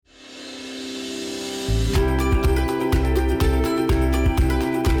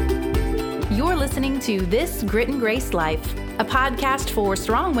to This Grit and Grace Life, a podcast for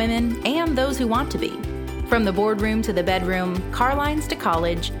strong women and those who want to be. From the boardroom to the bedroom, car lines to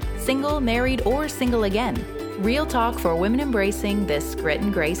college, single, married, or single again. Real talk for women embracing this grit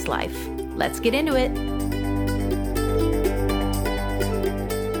and grace life. Let's get into it.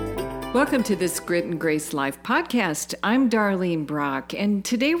 Welcome to this Grit and Grace Life podcast. I'm Darlene Brock, and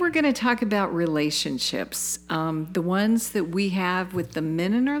today we're going to talk about relationships, the ones that we have with the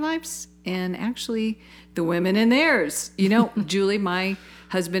men in our lives and actually the women in theirs. You know, Julie, my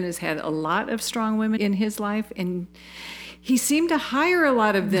husband, has had a lot of strong women in his life, and he seemed to hire a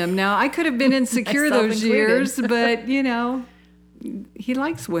lot of them. Now, I could have been insecure those years, but, you know, he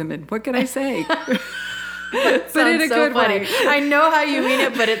likes women. What can I say? But in a good way. I know how you mean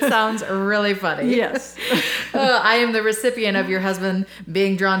it, but it sounds really funny. Yes. I am the recipient of your husband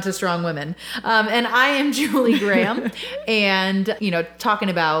being drawn to strong women. And I am Julie Graham. And, you know, talking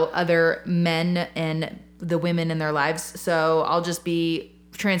about other men and the women in their lives. So I'll just be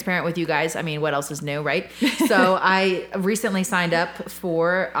transparent with you guys. I mean, what else is new, right? So I recently signed up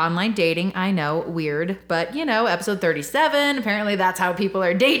for online dating. I know, weird, but you know, episode 37, apparently that's how people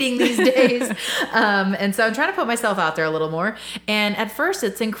are dating these days. And so I'm trying to put myself out there a little more. And at first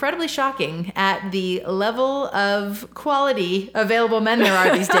it's incredibly shocking at the level of quality available men there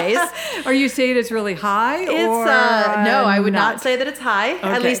are these days. Are you saying it's really high? No, I would not say that it's high, okay.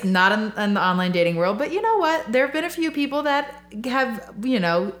 At least not in the online dating world. But you know what? There have been a few people that have, you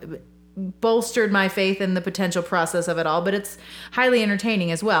know, bolstered my faith in the potential process of it all, but it's highly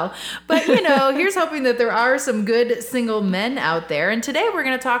entertaining as well. But, you know, here's hoping that there are some good single men out there. And today we're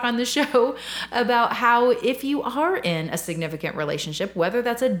going to talk on the show about how if you are in a significant relationship, whether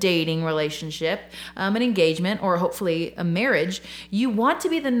that's a dating relationship, an engagement, or hopefully a marriage, you want to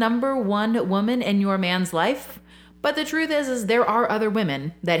be the number one woman in your man's life. But the truth is there are other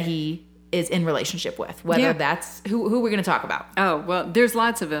women that he is in relationship with, whether that's who we're going to talk about. Oh, well, there's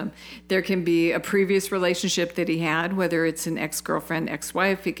lots of them. There can be a previous relationship that he had, whether it's an ex-girlfriend,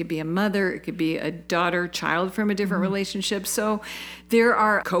 ex-wife, it could be a mother, it could be a daughter, child from a different relationship. So there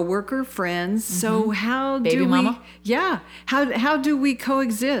are coworker, friends. So how Baby do mama? How do we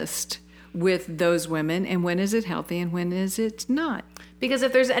coexist with those women, and when is it healthy and when is it not? Because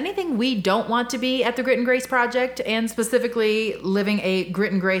if there's anything we don't want to be at the Grit and Grace Project, and specifically living a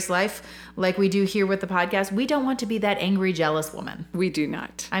grit and grace life like we do here with the podcast, we don't want to be that angry, jealous woman. We do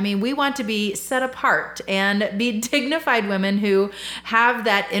not. I mean, we want to be set apart and be dignified women who have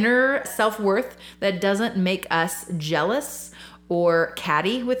that inner self-worth that doesn't make us jealous or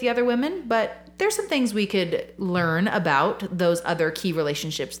catty with the other women, but there's some things we could learn about those other key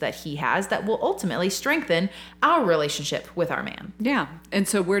relationships that he has that will ultimately strengthen our relationship with our man. Yeah. And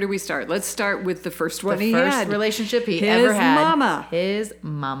so where do we start? Let's start with the first one he The first had. relationship he His ever had. mama. His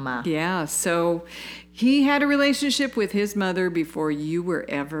mama. Yeah. So he had a relationship with his mother before you were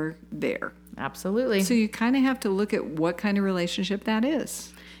ever there. Absolutely. So you kind of have to look at what kind of relationship that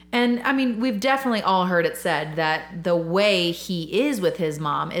is. And I mean, we've definitely all heard it said that the way he is with his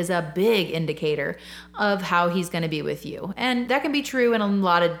mom is a big indicator of how he's going to be with you. And that can be true in a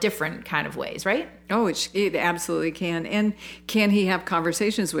lot of different kind of ways, right? Oh, it absolutely can. And can he have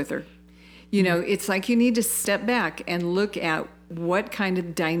conversations with her? You know, it's like you need to step back and look at what kind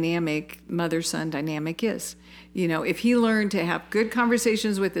of dynamic mother-son dynamic is. You know, if he learned to have good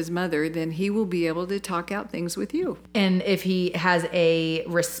conversations with his mother, then he will be able to talk out things with you. And if he has a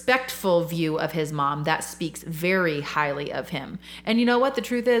respectful view of his mom, that speaks very highly of him. And you know what? The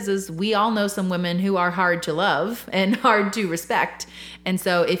truth is we all know some women who are hard to love and hard to respect. And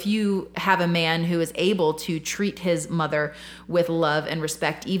so if you have a man who is able to treat his mother with love and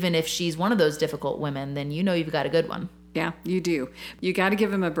respect, even if she's one of those difficult women, then you know you've got a good one. Yeah, you do. You got to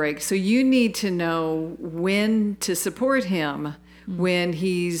give him a break. So you need to know when to support him when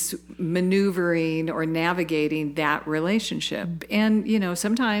he's maneuvering or navigating that relationship. And, you know,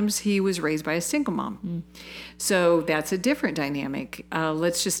 sometimes he was raised by a single mom. So that's a different dynamic.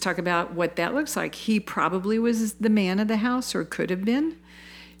 Let's just talk about what that looks like. He probably was the man of the house, or could have been.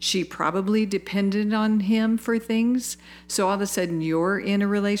 She probably depended on him for things. So all of a sudden you're in a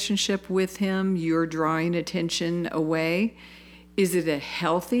relationship with him, you're drawing attention away. Is it a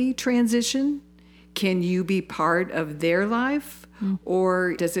healthy transition? Can you be part of their life?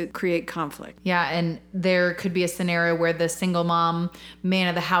 Or does it create conflict? Yeah, and there could be a scenario where the single mom, man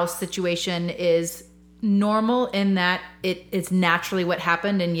of the house situation is normal in that it's naturally what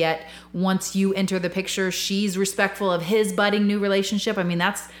happened, and yet once you enter the picture, she's respectful of his budding new relationship. I mean,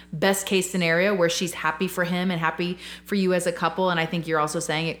 that's best case scenario, where she's happy for him and happy for you as a couple. And I think you're also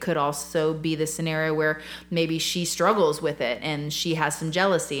saying it could also be the scenario where maybe she struggles with it and she has some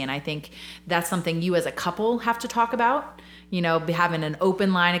jealousy, and I think that's something you as a couple have to talk about. Having an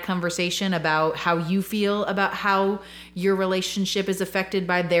open line of conversation about how you feel about how your relationship is affected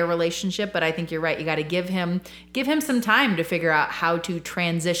by their relationship. But I think you're right. You got to give him some time to figure out how to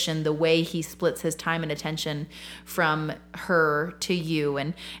transition the way he splits his time and attention from her to you.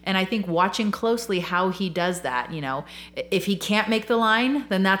 And I think watching closely how he does that, if he can't make the line,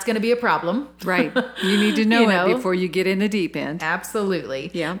 then that's going to be a problem. Right. You need to know it before you get in the deep end.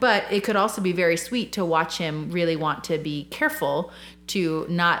 Absolutely. Yeah. But it could also be very sweet to watch him really want to be careful to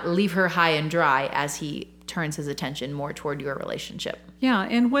not leave her high and dry as he turns his attention more toward your relationship. Yeah,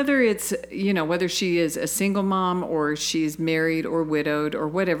 and whether it's, whether she is a single mom or she's married or widowed or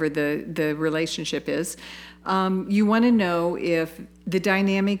whatever the relationship is, you want to know if the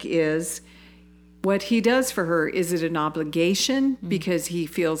dynamic is what he does for her. Is it an obligation because he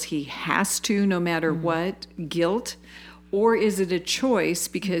feels he has to no matter what, guilt? Or is it a choice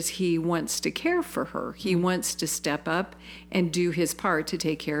because he wants to care for her? He wants to step up and do his part to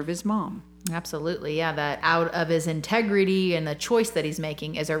take care of his mom. Absolutely. Yeah. That out of his integrity and the choice that he's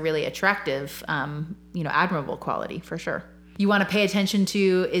making is a really attractive, admirable quality for sure. You want to pay attention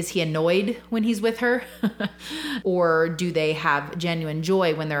to, is he annoyed when he's with her? Or do they have genuine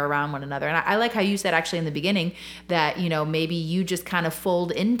joy when they're around one another? And I like how you said actually in the beginning that, maybe you just kind of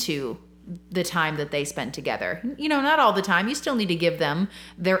fold into the time that they spend together. Not all the time. You still need to give them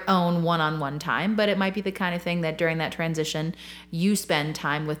their own one-on-one time, but it might be the kind of thing that during that transition, you spend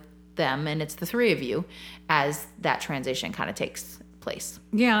time with them and it's the three of you as that transition kind of takes place.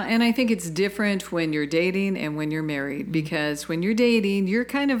 Yeah, and I think it's different when you're dating and when you're married, because when you're dating, you're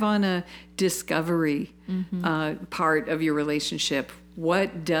kind of on a discovery part of your relationship.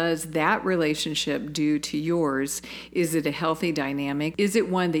 What does that relationship do to yours? Is it a healthy dynamic? Is it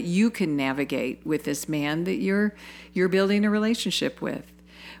one that you can navigate with this man that you're building a relationship with?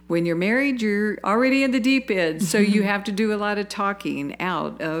 When you're married, you're already in the deep end, so you have to do a lot of talking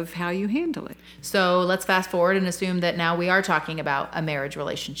out of how you handle it. So let's fast forward and assume that now we are talking about a marriage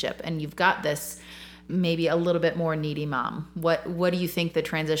relationship, and you've got this maybe a little bit more needy mom. What do you think the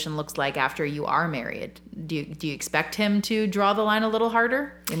transition looks like after you are married? Do you expect him to draw the line a little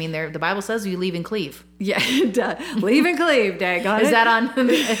harder? I mean, the Bible says you leave and cleave. Yeah, leave and cleave, daggone it. Is that on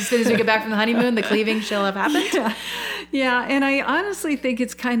as soon as we get back from the honeymoon, the cleaving shall have happened? Yeah, and I honestly think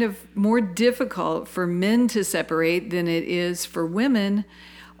it's kind of more difficult for men to separate than it is for women,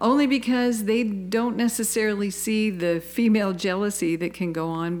 only because they don't necessarily see the female jealousy that can go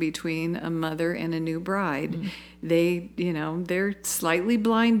on between a mother and a new bride. They're slightly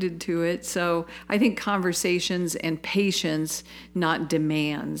blinded to it. So I think conversations and patience, not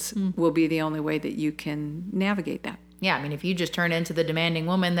demands, will be the only way that you can navigate that. Yeah, I mean, if you just turn into the demanding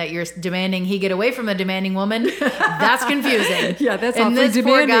woman that you're demanding he get away from the demanding woman, that's confusing. Yeah, that's and awfully this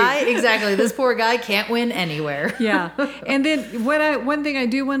demanding. Poor guy, exactly. This poor guy can't win anywhere. Yeah, and then one thing I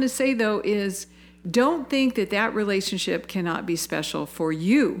do want to say though is, don't think that relationship cannot be special for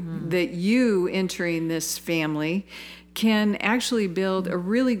you. That you entering this family can actually build a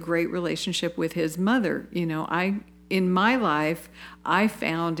really great relationship with his mother. In my life, I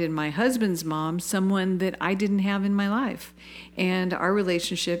found in my husband's mom someone that I didn't have in my life. And our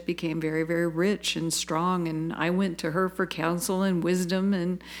relationship became very, very rich and strong. And I went to her for counsel and wisdom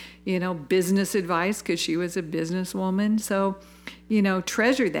and, business advice because she was a businesswoman. So,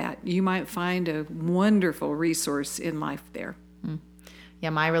 treasure that. You might find a wonderful resource in life there. Yeah,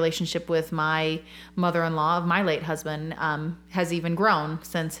 my relationship with my mother-in-law of my late husband has even grown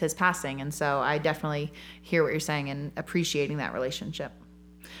since his passing. And so I definitely hear what you're saying and appreciating that relationship.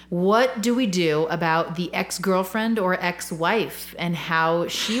 What do we do about the ex-girlfriend or ex-wife and how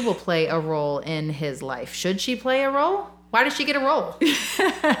she will play a role in his life? Should she play a role? Why does she get a role?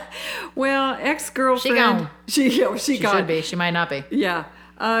 Well, ex-girlfriend. She should be. She might not be. Yeah.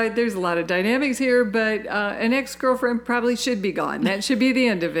 There's a lot of dynamics here, but an ex-girlfriend probably should be gone. That should be the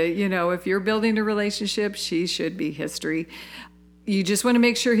end of it. If you're building a relationship, she should be history. You just want to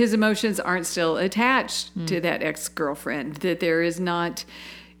make sure his emotions aren't still attached to that ex-girlfriend, that there is not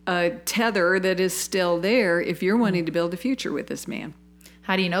a tether that is still there if you're wanting to build a future with this man.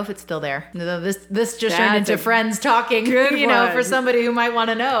 How do you know if it's still there? This just turned That's into a friends talking, good one. for somebody who might want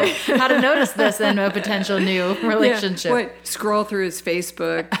to know how to notice this in a potential new relationship. Yeah. What? Scroll through his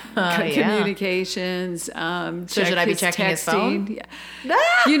Facebook communications. So should I be checking his phone?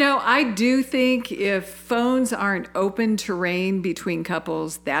 Yeah. I do think if phones aren't open terrain between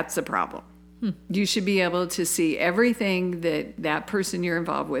couples, that's a problem. You should be able to see everything that person you're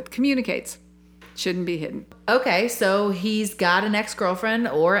involved with communicates. Shouldn't be hidden. Okay, so he's got an ex-girlfriend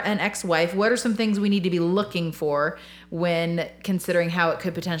or an ex-wife. What are some things we need to be looking for when considering how it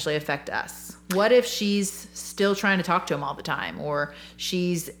could potentially affect us? What if she's still trying to talk to him all the time, or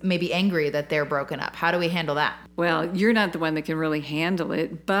she's maybe angry that they're broken up? How do we handle that? Well, you're not the one that can really handle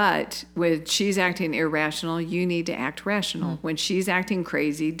it, but when she's acting irrational, you need to act rational. When she's acting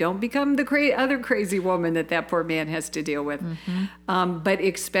crazy, don't become the other crazy woman that poor man has to deal with, but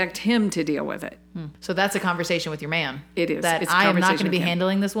expect him to deal with it. So that's a conversation with your man. It is. That It's a I am not conversation going to be with him.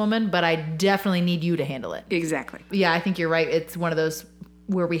 handling this woman, but I definitely need you to handle it. Exactly. Yeah, I think you're right. It's one of those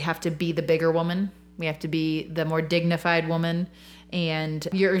where we have to be the bigger woman. We have to be the more dignified woman. And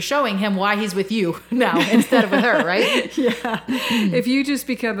you're showing him why he's with you now instead of with her, right? Yeah. If you just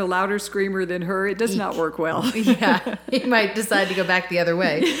become a louder screamer than her, it does not work well. Yeah, he might decide to go back the other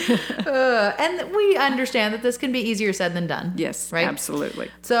way. And we understand that this can be easier said than done. Yes, right?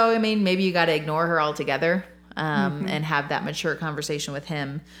 absolutely. So, I mean, maybe you got to ignore her altogether and have that mature conversation with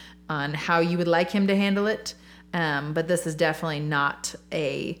him on how you would like him to handle it. But this is definitely not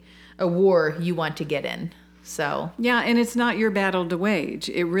a war you want to get in. So yeah, and it's not your battle to wage.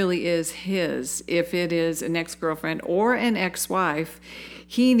 It really is his. If it is an ex-girlfriend or an ex-wife,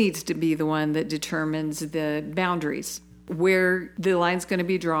 he needs to be the one that determines the boundaries, where the line's going to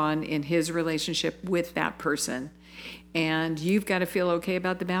be drawn in his relationship with that person. And you've got to feel okay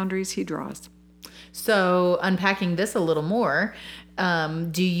about the boundaries he draws. So unpacking this a little more,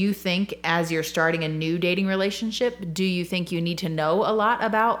 do you think as you're starting a new dating relationship, do you think you need to know a lot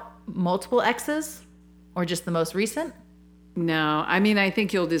about multiple exes or just the most recent? No, I mean, I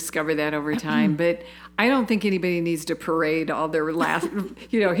think you'll discover that over time, but I don't think anybody needs to parade all their last,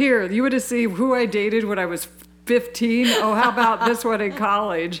 here, you would have seen who I dated when I was 15. Oh, how about this one in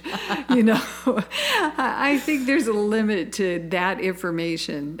college? I think there's a limit to that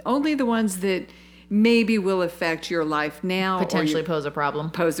information. Only the ones that maybe will affect your life now. Potentially pose a problem.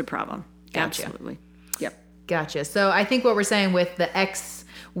 Pose a problem. Gotcha. Absolutely. Yep. Gotcha. So I think what we're saying with the ex,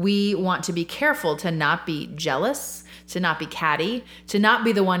 we want to be careful to not be jealous, to not be catty, to not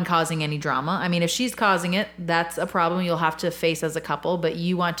be the one causing any drama. I mean, if she's causing it, that's a problem you'll have to face as a couple, but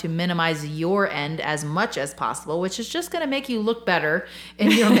you want to minimize your end as much as possible, which is just going to make you look better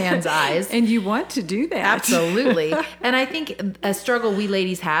in your man's eyes. And you want to do that. Absolutely. And I think a struggle we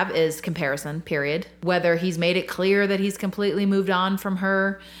ladies have is comparison, period. Whether he's made it clear that he's completely moved on from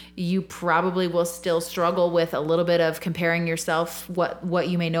her, you probably will still struggle with a little bit of comparing yourself, what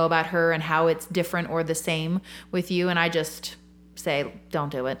you may know about her and how it's different or the same with you. And I just say,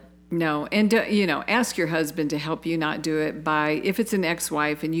 don't do it. No. And, ask your husband to help you not do it by, if it's an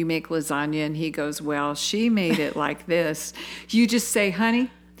ex-wife and you make lasagna and he goes, well, she made it like this. You just say,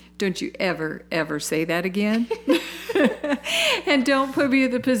 honey, don't you ever, ever say that again. And don't put me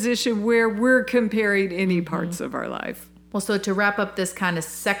in the position where we're comparing any parts of our life. Well, so to wrap up this kind of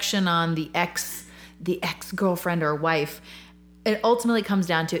section on the ex-girlfriend or wife, it ultimately comes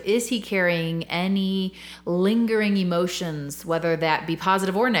down to, is he carrying any lingering emotions, whether that be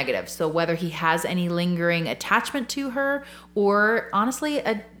positive or negative? So whether he has any lingering attachment to her or honestly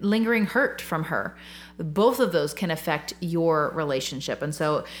a lingering hurt from her. Both of those can affect your relationship. And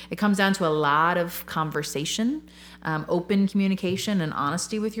so it comes down to a lot of conversation, open communication and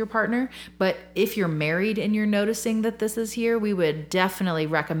honesty with your partner. But if you're married and you're noticing that this is here, we would definitely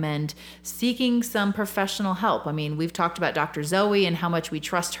recommend seeking some professional help. I mean, we've talked about Dr. Zoe and how much we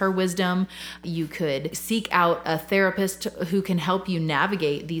trust her wisdom. You could seek out a therapist who can help you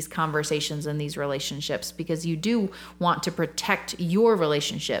navigate these conversations and these relationships, because you do want to protect your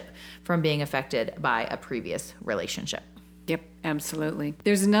relationship from being affected by a previous relationship. Yep, absolutely.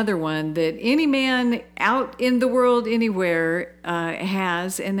 There's another one that any man out in the world anywhere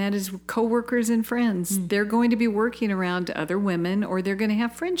has, and that is coworkers and friends. They're going to be working around other women, or they're going to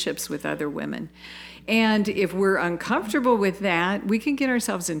have friendships with other women. And if we're uncomfortable with that, we can get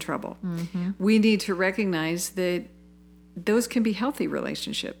ourselves in trouble. We need to recognize that those can be healthy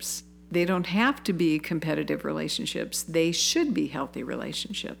relationships. They don't have to be competitive relationships. They should be healthy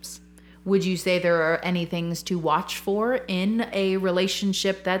relationships. Would you say there are any things to watch for in a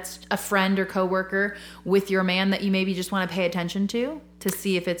relationship that's a friend or coworker with your man that you maybe just want to pay attention to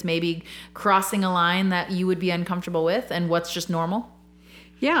see if it's maybe crossing a line that you would be uncomfortable with and what's just normal?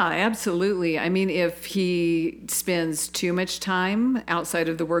 Yeah, absolutely. I mean, if he spends too much time outside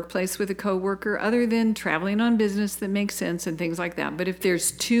of the workplace with a coworker, other than traveling on business that makes sense and things like that, but if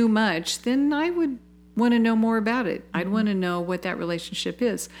there's too much, then I would want to know more about it. I'd want to know what that relationship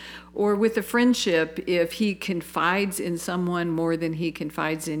is. Or with a friendship, if he confides in someone more than he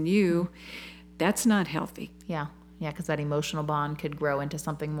confides in you, that's not healthy. Yeah, because that emotional bond could grow into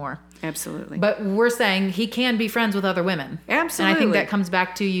something more. Absolutely. But we're saying he can be friends with other women. Absolutely. And I think that comes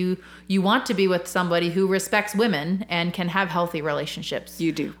back to you want to be with somebody who respects women and can have healthy relationships.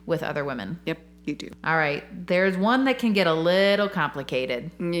 You do. With other women. Yep, you do. All right. There's one that can get a little complicated.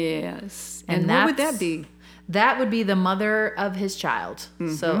 Yes. And what would that be? That would be the mother of his child.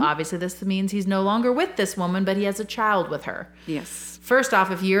 So obviously this means he's no longer with this woman, but he has a child with her. Yes. First off,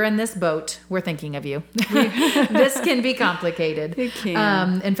 if you're in this boat, we're thinking of you. This can be complicated. It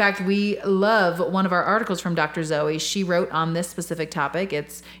can. In fact, we love one of our articles from Dr. Zoe. She wrote on this specific topic.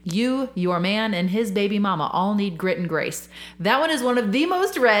 It's you, your man, and his baby mama all need grit and grace. That one is one of the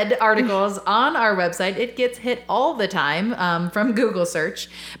most read articles on our website. It gets hit all the time from Google search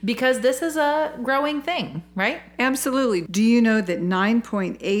because this is a growing thing, right? Absolutely. Do you know that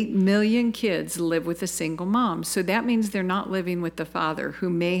 9.8 million kids live with a single mom? So that means they're not living with the father who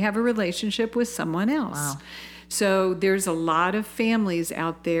may have a relationship with someone else. Wow. So there's a lot of families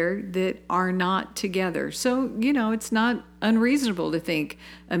out there that are not together. So, it's not unreasonable to think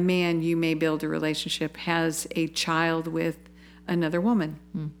a man you may build a relationship has a child with another woman.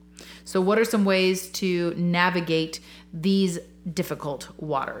 So what are some ways to navigate these difficult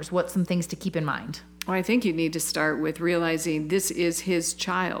waters? What's some things to keep in mind? Well, I think you need to start with realizing this is his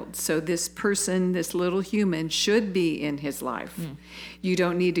child. So this person, this little human, should be in his life. You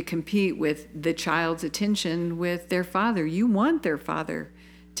don't need to compete with the child's attention with their father. You want their father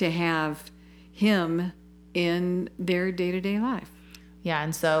to have him in their day-to-day life. Yeah,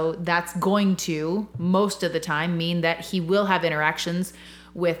 and so that's going to, most of the time, mean that he will have interactions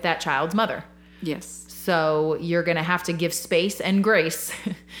with that child's mother. Yes. So you're going to have to give space and grace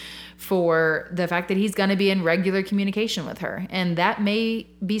for the fact that he's going to be in regular communication with her. And that may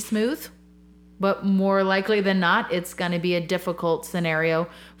be smooth, but more likely than not, it's going to be a difficult scenario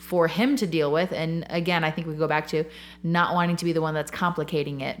for him to deal with. And again, I think we go back to not wanting to be the one that's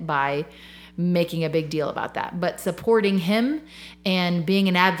complicating it by making a big deal about that, but supporting him and being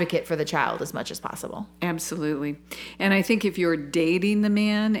an advocate for the child as much as possible. Absolutely. And I think if you're dating the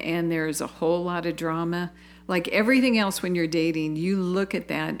man and there's a whole lot of drama, like everything else when you're dating, you look at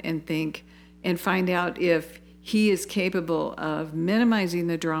that and think and find out if he is capable of minimizing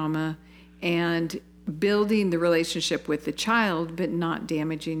the drama and building the relationship with the child, but not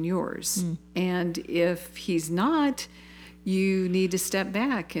damaging yours. And if he's not, you need to step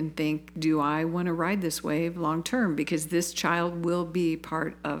back and think, do I want to ride this wave long term? Because this child will be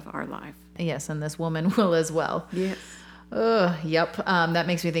part of our life. Yes, and this woman will as well. Yes. Yep. That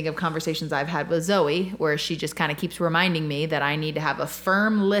makes me think of conversations I've had with Zoe, where she just kind of keeps reminding me that I need to have a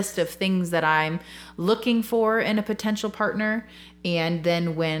firm list of things that I'm looking for in a potential partner. And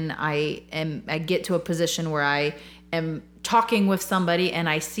then when I get to a position where I am talking with somebody and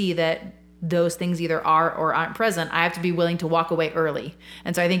I see that those things either are or aren't present, I have to be willing to walk away early.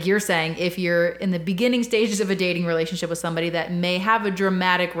 And so I think you're saying if you're in the beginning stages of a dating relationship with somebody that may have a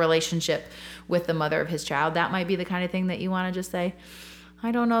dramatic relationship with the mother of his child, that might be the kind of thing that you want to just say,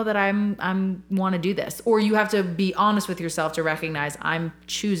 I don't know that I'm want to do this. Or you have to be honest with yourself to recognize I'm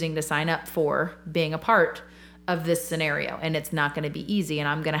choosing to sign up for being a part of this scenario, and it's not going to be easy, and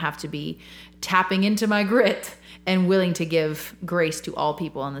I'm going to have to be tapping into my grit and willing to give grace to all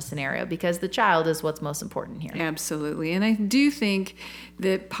people in the scenario, because the child is what's most important here. Absolutely. And I do think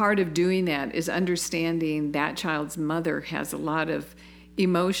that part of doing that is understanding that child's mother has a lot of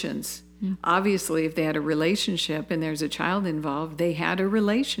emotions. Obviously, if they had a relationship and there's a child involved, they had a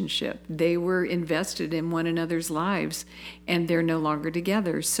relationship. They were invested in one another's lives, and they're no longer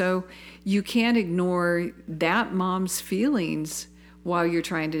together. So you can't ignore that mom's feelings while you're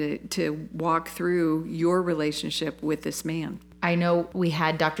trying to walk through your relationship with this man. I know we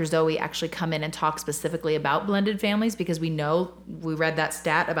had Dr. Zoe actually come in and talk specifically about blended families, because we read that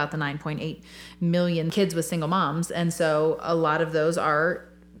stat about the 9.8 million kids with single moms. And so a lot of those are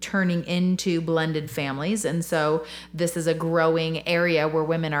turning into blended families. And so this is a growing area where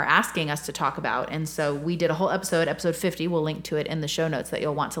women are asking us to talk about. And so we did a whole episode 50, we'll link to it in the show notes that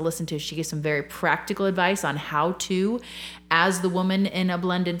you'll want to listen to. She gives some very practical advice on how to, as the woman in a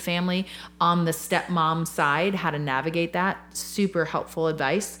blended family on the stepmom side, how to navigate that. Super helpful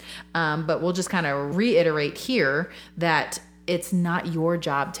advice. But we'll just kind of reiterate here that it's not your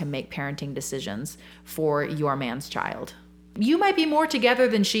job to make parenting decisions for your man's child. You might be more together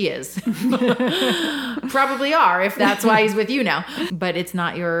than she is. Probably are, if that's why he's with you now. But it's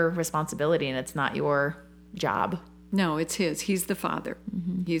not your responsibility and it's not your job. No, it's his. He's the father.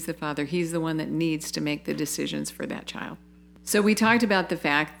 He's the father. He's the one that needs to make the decisions for that child. So we talked about the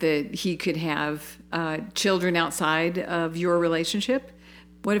fact that he could have children outside of your relationship.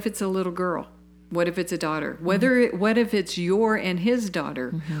 What if it's a little girl? What if it's a daughter? What if it's your and his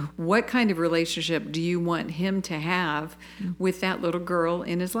daughter? What kind of relationship do you want him to have with that little girl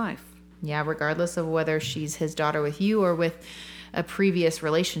in his life? Yeah, regardless of whether she's his daughter with you or with a previous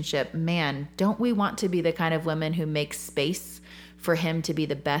relationship, man, don't we want to be the kind of women who make space for him to be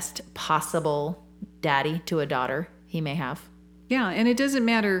the best possible daddy to a daughter he may have? Yeah, and it doesn't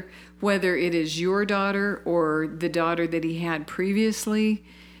matter whether it is your daughter or the daughter that he had previously.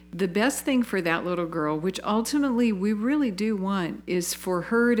 The best thing for that little girl, which ultimately we really do want, is for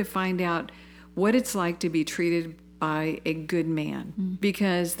her to find out what it's like to be treated by a good man.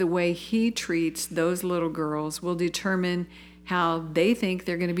 Because the way he treats those little girls will determine how they think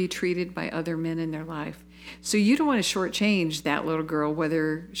they're going to be treated by other men in their life. So you don't want to shortchange that little girl,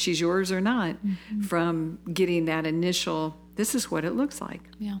 whether she's yours or not, from getting that initial, this is what it looks like.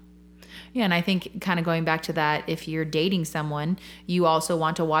 Yeah. Yeah, and I think kind of going back to that, if you're dating someone, you also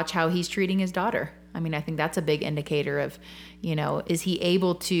want to watch how he's treating his daughter. I mean, I think that's a big indicator of, is he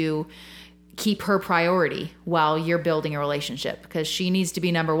able to keep her priority while you're building a relationship? Because she needs to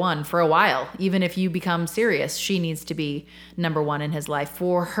be number one for a while. Even if you become serious, she needs to be number one in his life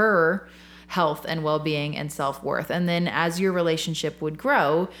for her health and well-being and self-worth. And then as your relationship would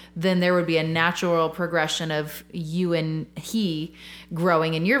grow, then there would be a natural progression of you and he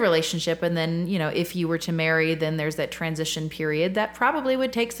growing in your relationship. And then, if you were to marry, then there's that transition period that probably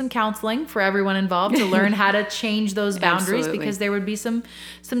would take some counseling for everyone involved to learn how to change those boundaries. Absolutely. Because there would be some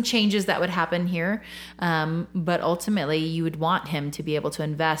changes that would happen here. But ultimately you would want him to be able to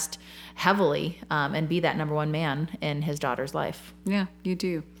invest heavily and be that number one man in his daughter's life. Yeah, you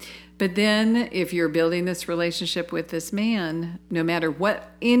do. But then if you're building this relationship with this man, no matter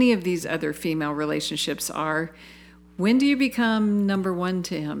what any of these other female relationships are, when do you become number one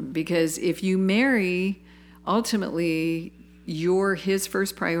to him? Because if you marry, ultimately you're his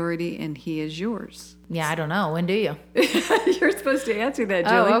first priority and he is yours. Yeah, I don't know. When do you? You're supposed to answer that,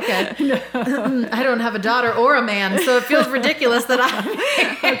 Julie. Oh, okay. I don't have a daughter or a man, so it feels ridiculous that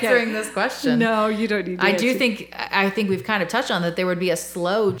I'm answering this question. No, you don't need to I answer. think we've kind of touched on that there would be a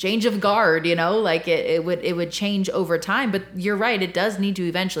slow change of guard, like it would change over time. But you're right, it does need to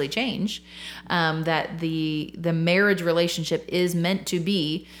eventually change. That the marriage relationship is meant to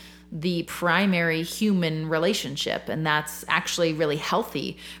be the primary human relationship. And that's actually really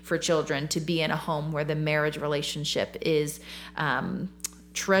healthy for children to be in a home where the marriage relationship is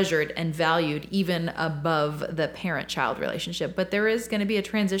treasured and valued even above the parent-child relationship. But there is going to be a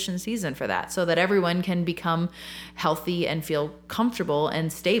transition season for that so that everyone can become healthy and feel comfortable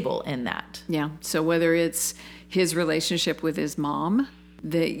and stable in that. Yeah. So whether it's his relationship with his mom,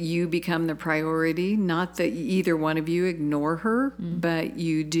 that you become the priority, not that either one of you ignore her, but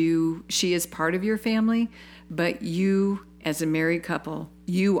you do, she is part of your family, but you as a married couple,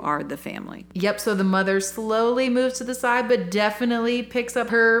 you are the family. Yep, so the mother slowly moves to the side, but definitely picks up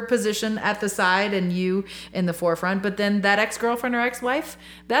her position at the side and you in the forefront. But then that ex-girlfriend or ex-wife,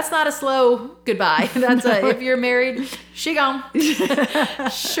 that's not a slow goodbye. That's if you're married, she gone.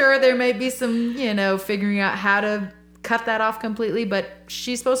 Sure, there may be some, figuring out how to cut that off completely, but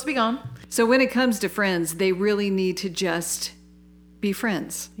she's supposed to be gone. So when it comes to friends, they really need to just be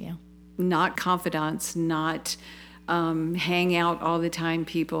friends. Yeah. Not confidants, not hang out all the time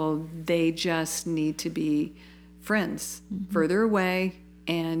people. They just need to be friends further away,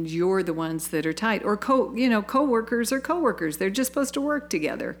 and you're the ones that are tight. Or coworkers are coworkers. They're just supposed to work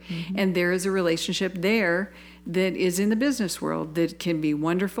together. And there is a relationship there that is in the business world that can be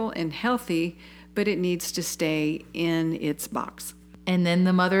wonderful and healthy, but it needs to stay in its box. And then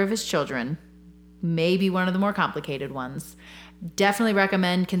the mother of his children, maybe one of the more complicated ones. Definitely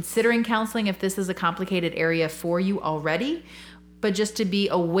recommend considering counseling if this is a complicated area for you already, but just to be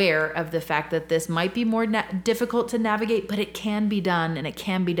aware of the fact that this might be more difficult to navigate, but it can be done and it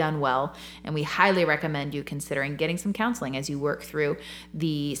can be done well. And we highly recommend you considering getting some counseling as you work through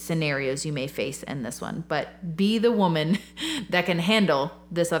the scenarios you may face in this one. But be the woman that can handle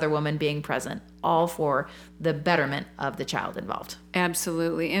this other woman being present, all for the betterment of the child involved.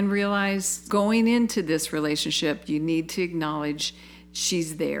 Absolutely. And realize going into this relationship, you need to acknowledge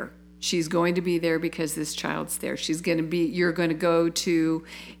she's there. She's going to be there because this child's there. You're going to go to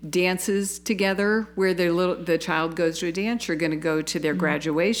dances together where the child goes to a dance. You're going to go to their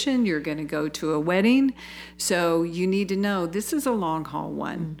graduation. You're going to go to a wedding. So you need to know this is a long haul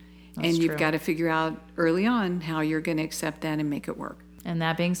one. And you've got to figure out early on how you're going to accept that and make it work. And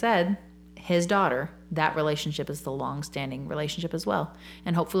that being said, his daughter, that relationship is the long-standing relationship as well.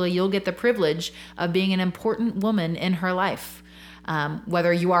 And hopefully you'll get the privilege of being an important woman in her life.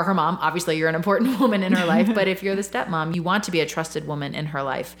 Whether you are her mom, obviously you're an important woman in her life, but if you're the stepmom, you want to be a trusted woman in her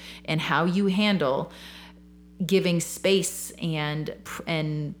life. And how you handle giving space and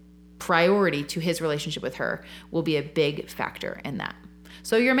priority to his relationship with her will be a big factor in that.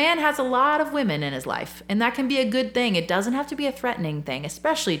 So your man has a lot of women in his life, and that can be a good thing. It doesn't have to be a threatening thing,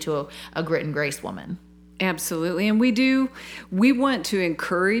 especially to a Grit and Grace woman. Absolutely. And we want to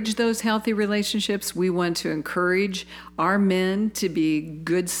encourage those healthy relationships. We want to encourage our men to be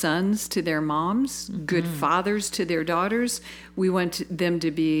good sons to their moms, good fathers to their daughters. We want them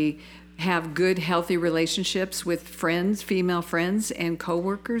to have good, healthy relationships with friends, female friends and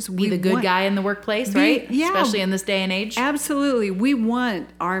coworkers. Be the good guy in the workplace, right? Yeah. Especially in this day and age. Absolutely. We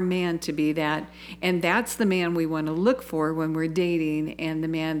want our man to be that. And that's the man we want to look for when we're dating, and the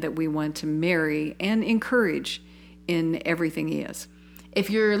man that we want to marry and encourage in everything he is. If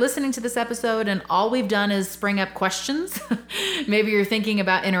you're listening to this episode and all we've done is spring up questions, maybe you're thinking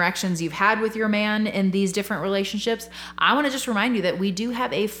about interactions you've had with your man in these different relationships, I want to just remind you that we do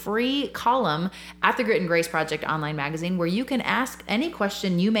have a free column at the Grit and Grace Project online magazine where you can ask any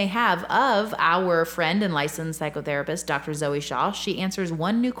question you may have of our friend and licensed psychotherapist, Dr. Zoe Shaw. She answers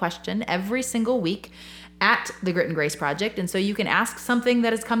one new question every single week at the Grit and Grace Project. And so you can ask something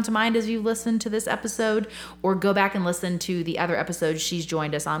that has come to mind as you listen to this episode, or go back and listen to the other episodes she's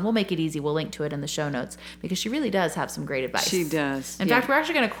joined us on. We'll make it easy. We'll link to it in the show notes because she really does have some great advice. She does. In fact, we're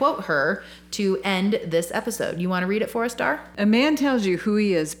actually going to quote her to end this episode. You want to read it for us, Dar? A man tells you who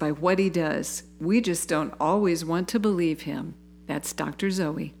he is by what he does. We just don't always want to believe him. That's Dr.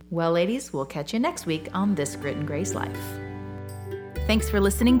 Zoe. Well, ladies, we'll catch you next week on This Grit and Grace Life. Thanks for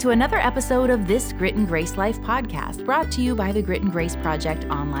listening to another episode of This Grit and Grace Life podcast, brought to you by the Grit and Grace Project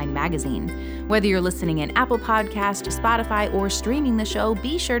online magazine. Whether you're listening in Apple Podcast, Spotify, or streaming the show,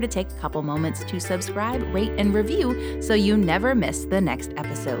 be sure to take a couple moments to subscribe, rate, and review so you never miss the next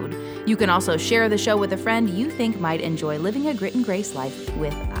episode. You can also share the show with a friend you think might enjoy living a Grit and Grace life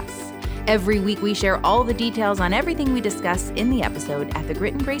with us. Every week we share all the details on everything we discuss in the episode at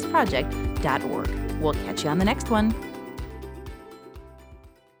thegritandgraceproject.org. We'll catch you on the next one.